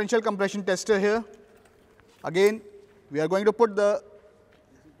differential compression tester here. Again, we are going to put the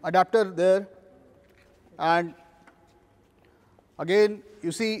adapter there, and again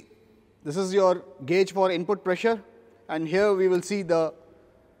you see this is your gauge for input pressure, and here we will see the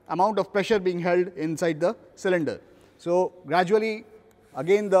amount of pressure being held inside the cylinder. So gradually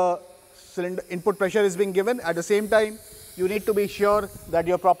again the cylinder input pressure is being given. At the same time, you need to be sure that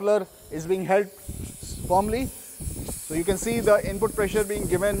your propeller is being held firmly. So you can see the input pressure being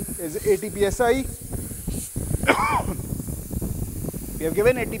given is 80 psi. We have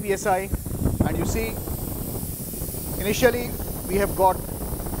given 80 psi, and you see initially we have got,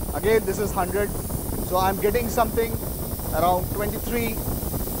 again this is 100, so I am getting something around 23.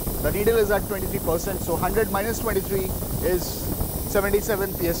 The needle is at 23%, so 100 minus 23 is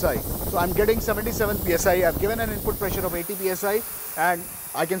 77 psi. So I am getting 77 psi. I have given an input pressure of 80 psi, and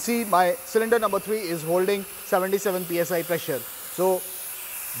I can see my cylinder number 3 is holding 77 psi pressure. So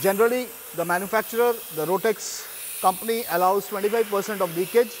generally the manufacturer, the Rotex company, allows 25% of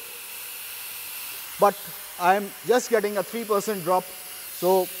leakage, but I am just getting a 3% drop,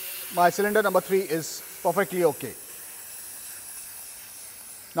 so my cylinder number 3 is perfectly okay.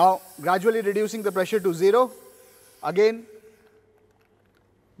 Now gradually reducing the pressure to 0. Again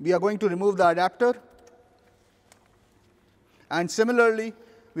we are going to remove the adapter, and similarly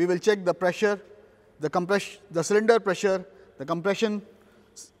we will check the pressure, the cylinder pressure, the compression,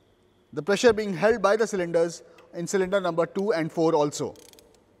 the pressure being held by the cylinders in cylinder number 2 and 4 also.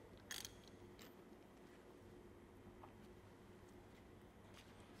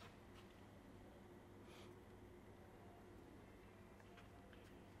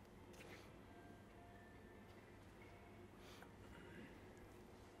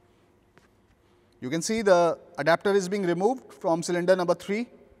 You can see the adapter is being removed from cylinder number 3.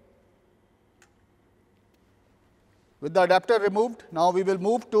 With the adapter removed, now we will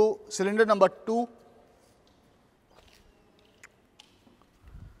move to cylinder number 2.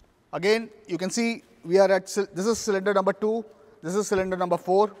 Again, you can see we are at, this is cylinder number 2, this is cylinder number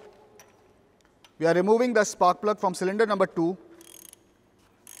 4. We are removing the spark plug from cylinder number 2.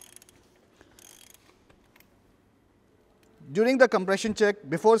 During the compression check,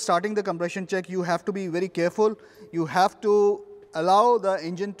 before starting the compression check, you have to be very careful. You have to allow the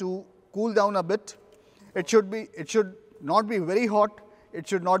engine to cool down a bit. It should not be very hot, it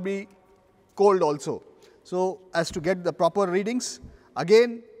should not be cold also. So as to get the proper readings,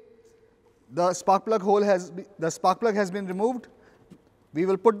 again the spark plug has been removed. We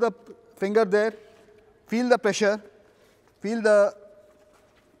will put the finger there, feel the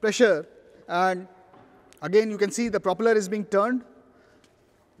pressure, and again you can see the propeller is being turned.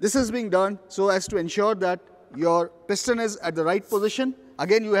 This is being done so as to ensure that your piston is at the right position.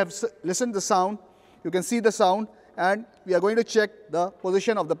 Again you have listened the sound, you can see the sound, and we are going to check the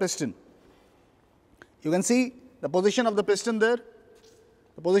position of the piston. You can see the position of the piston there.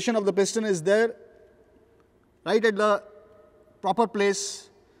 The position of the piston is there, right at the proper place.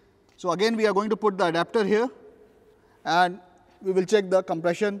 So again we are going to put the adapter here and we will check the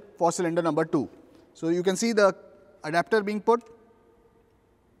compression for cylinder number 2. So, you can see the adapter being put.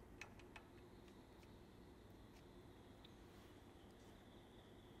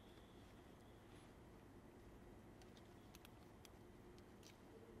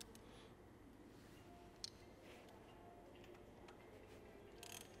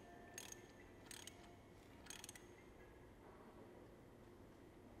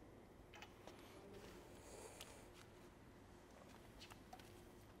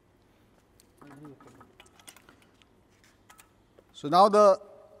 So, now the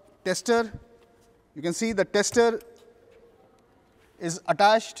tester, you can see the tester is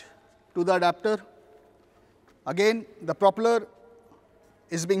attached to the adapter. Again, the propeller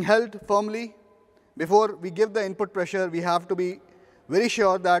is being held firmly. Before we give the input pressure, we have to be very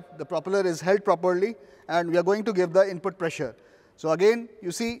sure that the propeller is held properly, and we are going to give the input pressure. So, again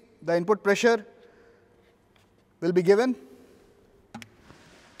you see the input pressure will be given.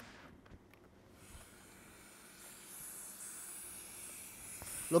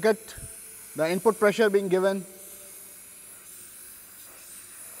 Look at the input pressure being given.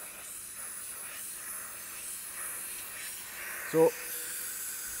 So,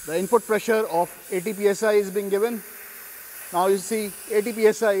 the input pressure of 80 psi is being given. Now, you see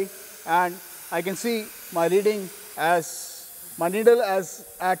 80 psi, and I can see my reading as my needle as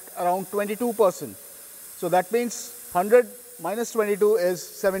at around 22%. So, that means 100 minus 22 is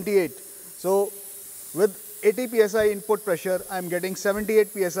 78. So, with 80 psi input pressure, I am getting 78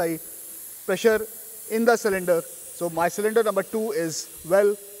 psi pressure in the cylinder. So, my cylinder number 2 is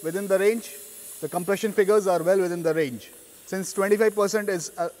well within the range. The compression figures are well within the range. Since 25% is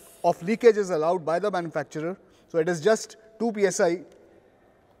of leakage is allowed by the manufacturer, so it is just 2 psi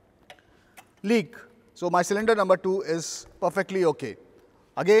leak. So, my cylinder number 2 is perfectly okay.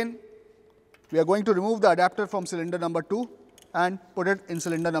 Again, we are going to remove the adapter from cylinder number 2 and put it in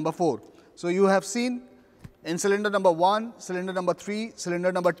cylinder number 4. So, you have seen in cylinder number 1, cylinder number 3,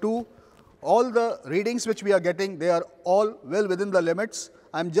 cylinder number 2, all the readings which we are getting, they are all well within the limits.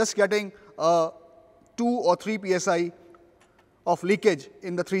 I am just getting 2 or 3 psi of leakage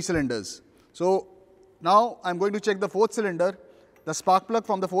in the 3 cylinders. So, now I am going to check the 4th cylinder. The spark plug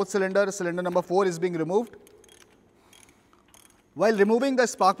from the 4th cylinder, cylinder number 4 is being removed. While removing the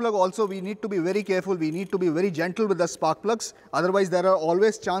spark plug also, we need to be very careful, we need to be very gentle with the spark plugs, otherwise there are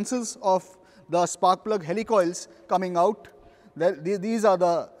always chances of the spark plug helicoils coming out. These are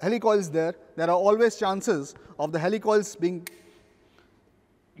the helicoils there are always chances of the helicoils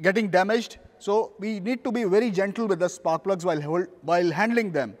getting damaged. So, we need to be very gentle with the spark plugs while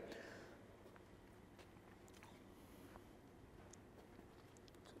handling them.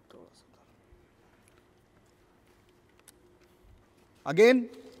 Again,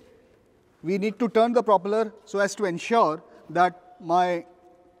 we need to turn the propeller so as to ensure that my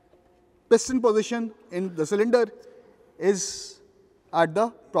piston position in the cylinder is at the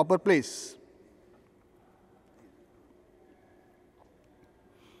proper place.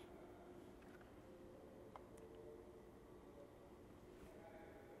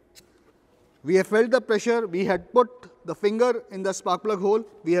 We have felt the pressure, we had put the finger in the spark plug hole,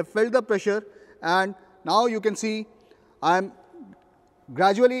 we have felt the pressure, and now you can see I am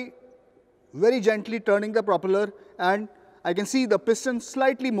gradually, very gently turning the propeller, and I can see the piston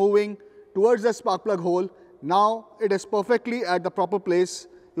slightly moving towards the spark plug hole. Now it is perfectly at the proper place.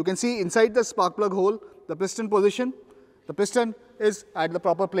 You can see inside the spark plug hole, the piston position, the piston is at the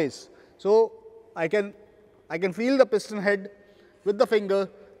proper place. So, I can feel the piston head with the finger,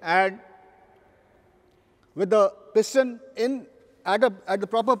 and with the piston in at the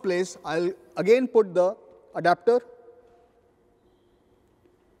proper place, I will again put the adapter.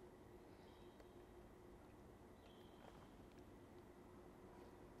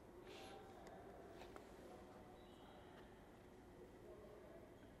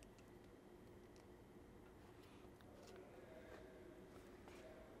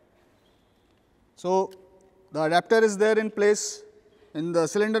 So, the adapter is there in place in the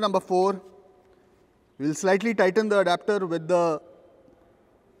cylinder number 4. We will slightly tighten the adapter with the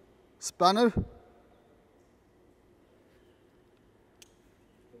spanner.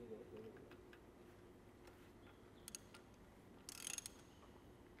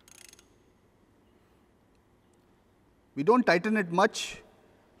 We do not tighten it much.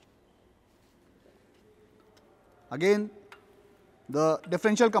 Again, the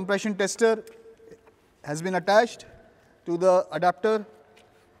differential compression tester has been attached to the adapter,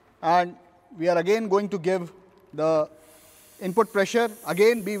 and we are again going to give the input pressure.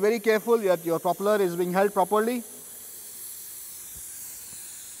 Again, be very careful that your propeller is being held properly.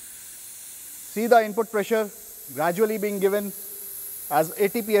 See the input pressure gradually being given as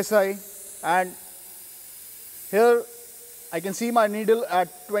 80 psi, and here I can see my needle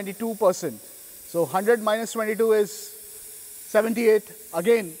at 22%. So 100 minus 22 is 78.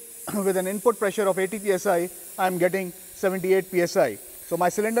 Again, with an input pressure of 80 psi, I am getting 78 psi. So my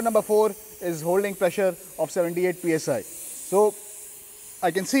cylinder number 4 is holding pressure of 78 psi. So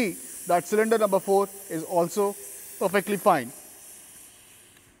I can see that cylinder number 4 is also perfectly fine.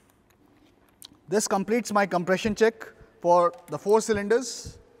 This completes my compression check for the 4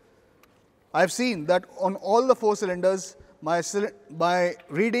 cylinders. I have seen that on all the 4 cylinders, my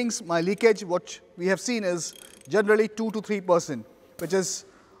readings, my leakage, what we have seen is generally 2 to 3%,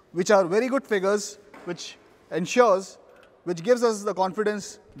 which are very good figures, which gives us the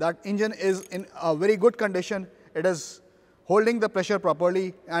confidence that engine is in a very good condition. It is holding the pressure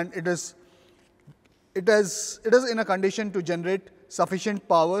properly, and it is in a condition to generate sufficient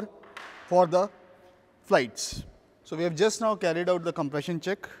power for the flights. So we have just now carried out the compression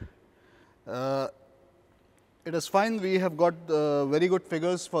check. It is fine. We have got very good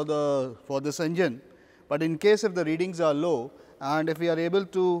figures for this engine, but in case if the readings are low and if we are able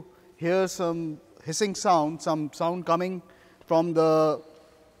to hear some hissing sound, some sound coming from the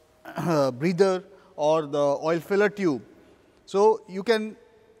breather or the oil filler tube, so you can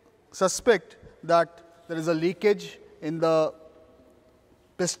suspect that there is a leakage in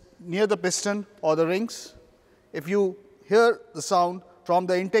near the piston or the rings. If you hear the sound from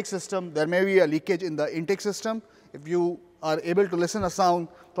the intake system, there may be a leakage in the intake system. If you are able to listen a sound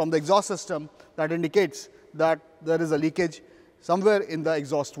from the exhaust system, that indicates that there is a leakage somewhere in the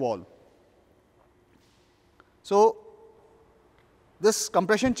exhaust valve. So this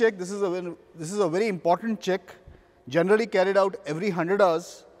compression check, this is a very important check, generally carried out every 100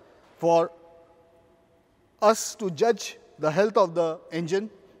 hours for us to judge the health of the engine,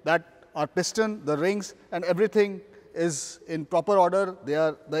 that our piston, the rings and everything is in proper order.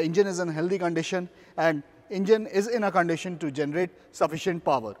 The engine is in healthy condition, and engine is in a condition to generate sufficient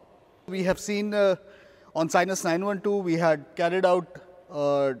power. We have seen on Sinus 912, we had carried out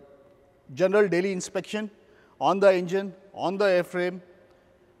general daily inspection on the engine, on the airframe.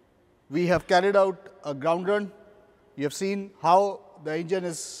 We have carried out a ground run. You have seen how the engine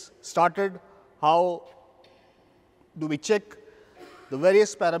is started, how do we check the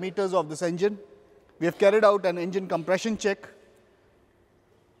various parameters of this engine. We have carried out an engine compression check,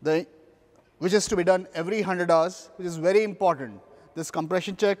 which is to be done every 100 hours, which is very important. This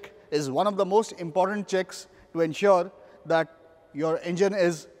compression check is one of the most important checks to ensure that your engine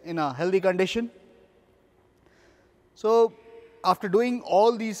is in a healthy condition. So after doing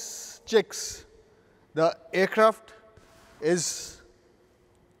all these checks, the aircraft is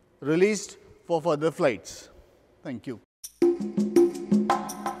released for further flights. Thank you.